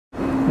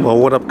Well,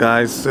 what up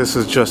guys, this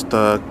is just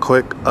a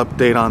quick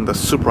update on the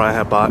Supra I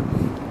have bought.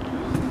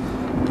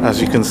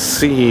 As you can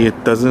see,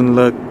 it doesn't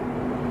look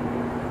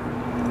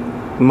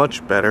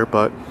much better,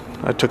 but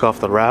I took off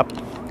the wrap.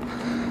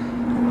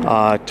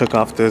 I took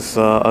off this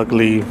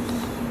ugly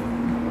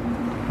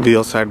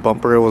wheel side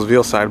bumper. It was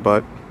wheel side,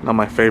 but not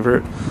my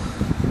favorite. Me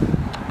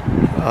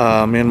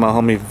and my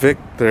homie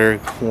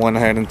Victor went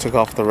ahead and took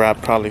off the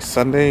wrap probably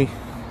Sunday.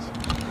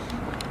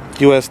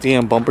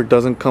 USDM bumper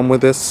doesn't come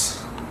with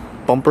this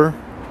bumper.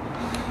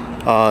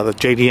 The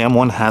JDM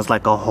one has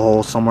like a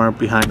hole somewhere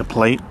behind the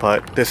plate,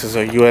 but this is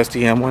a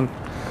USDM one.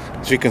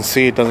 As you can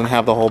see, it doesn't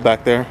have the hole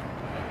back there.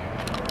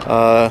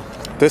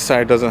 This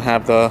side doesn't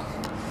have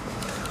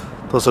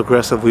those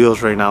aggressive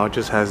wheels right now. It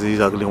just has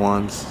these ugly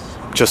ones.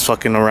 Just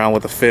fucking around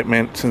with the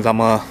fitment since I'm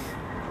gonna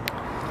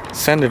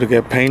send it to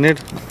get painted.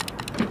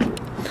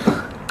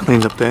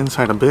 Cleans up the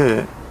inside a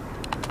bit.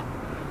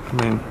 I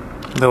mean,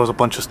 there was a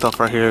bunch of stuff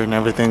right here and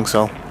everything,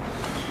 so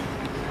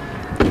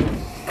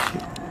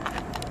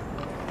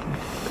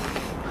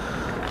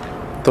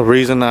the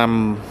reason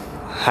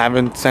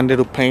haven't sent it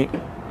to paint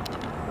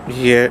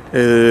yet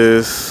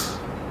is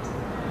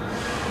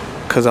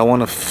because I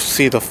want to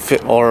see the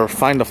fit or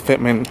find the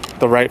fitment,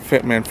 the right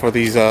fitment for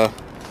these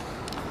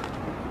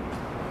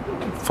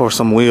for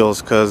some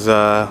wheels, because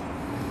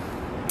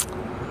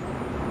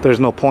there's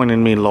no point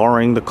in me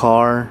lowering the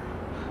car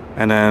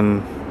and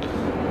then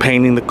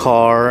painting the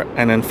car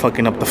and then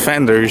fucking up the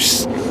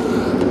fenders.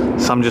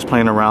 So I'm just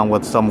playing around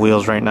with some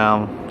wheels right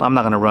now. I'm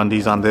not gonna run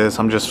these on this.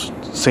 I'm just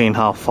seeing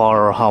how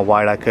far or how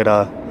wide I could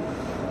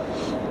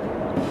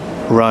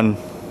run.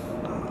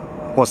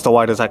 What's the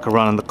widest I could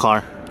run in the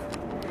car?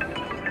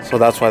 So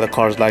that's why the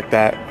car's like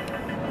that.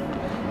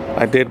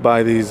 I did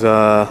buy these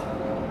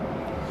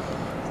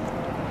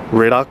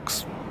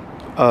Rhd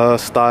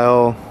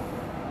style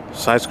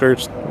side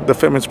skirts. The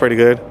fitment's pretty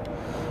good.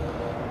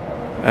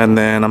 And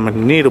then I'm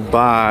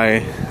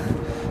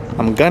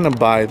gonna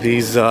buy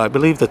these I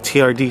believe the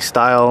TRD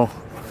style,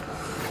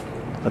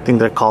 I think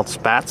they're called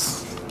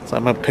spats. So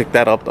I'm gonna pick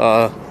that up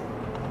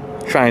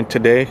trying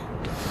today.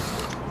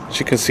 As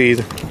you can see,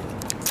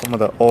 some of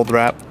the old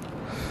wrap.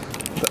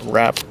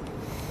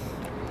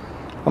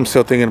 I'm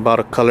still thinking about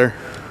a color.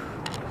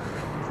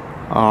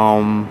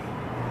 My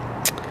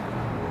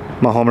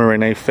homie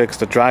Renee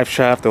fixed the drive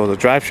shaft. There was a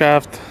drive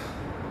shaft,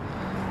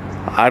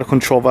 idle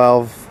control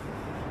valve,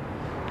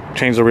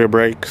 changed the rear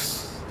brakes,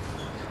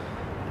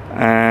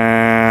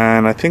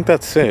 and I think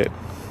that's it.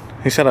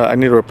 He said I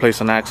need to replace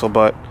an axle,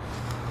 but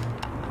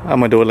I'm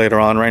gonna do it later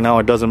on. Right now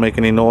it doesn't make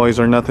any noise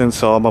or nothing,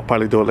 so I'm gonna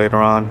probably do it later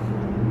on.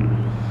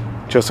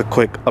 Just a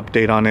quick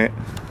update on it.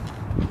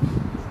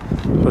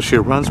 So she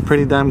runs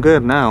pretty damn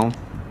good now.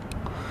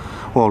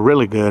 Well,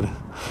 really good.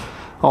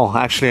 Oh,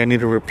 actually I need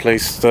to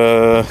replace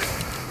the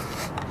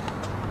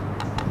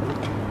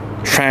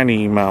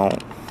tranny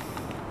mount.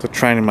 The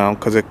tranny mount,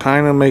 because it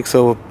kind of makes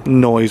a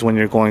noise when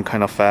you're going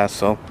kind of fast,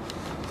 so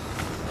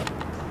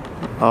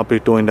I'll be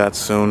doing that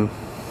soon.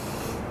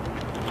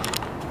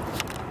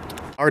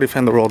 I already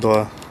fender rolled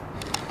the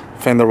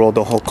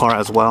whole car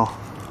as well.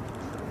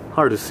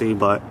 Hard to see,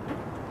 but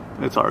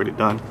it's already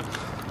done.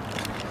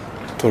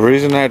 The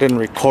reason I didn't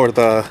record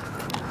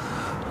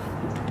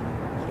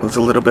was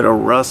a little bit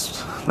of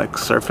rust, like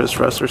surface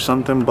rust or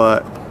something,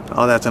 but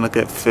all that's gonna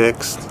get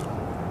fixed.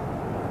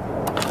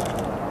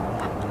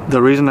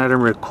 The reason I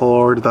didn't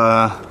record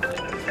the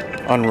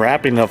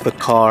unwrapping of the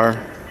car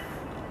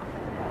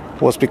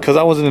was because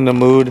I wasn't in the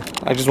mood.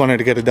 I just wanted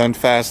to get it done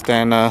fast,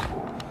 and I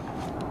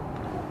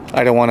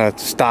didn't want to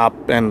stop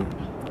and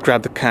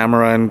grab the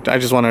camera, and I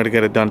just wanted to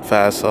get it done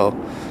fast. So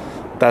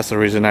that's the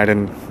reason I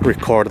didn't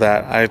record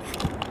that.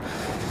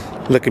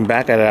 Looking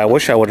back at it, I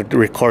wish I would have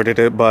recorded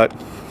it, but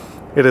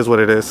it is what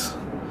it is.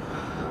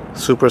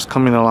 Supra's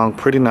coming along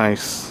pretty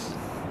nice.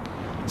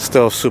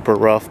 Still super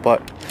rough,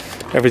 but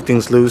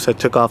everything's loose. I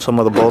took off some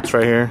of the bolts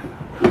right here,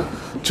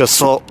 just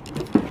so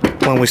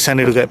when we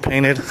send it to get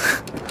painted,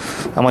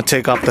 I'm gonna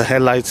take off the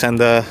headlights and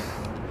the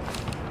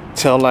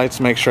tail lights,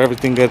 make sure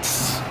everything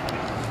gets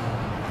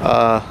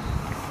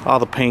all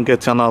the paint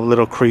gets on all the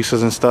little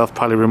creases and stuff.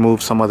 Probably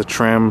remove some of the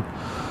trim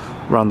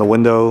around the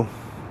window.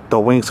 The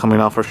wings coming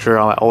off for sure.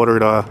 I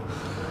ordered a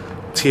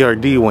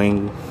TRD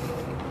wing,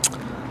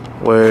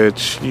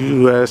 which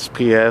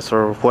USPS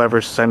or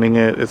whoever's sending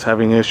it is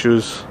having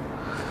issues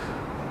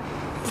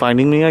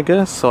finding me, I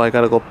guess. So I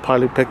gotta go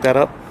probably pick that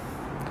up.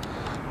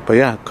 But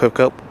yeah, quick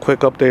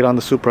update on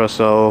the Supra.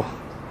 So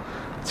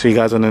see you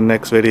guys in the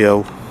next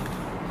video.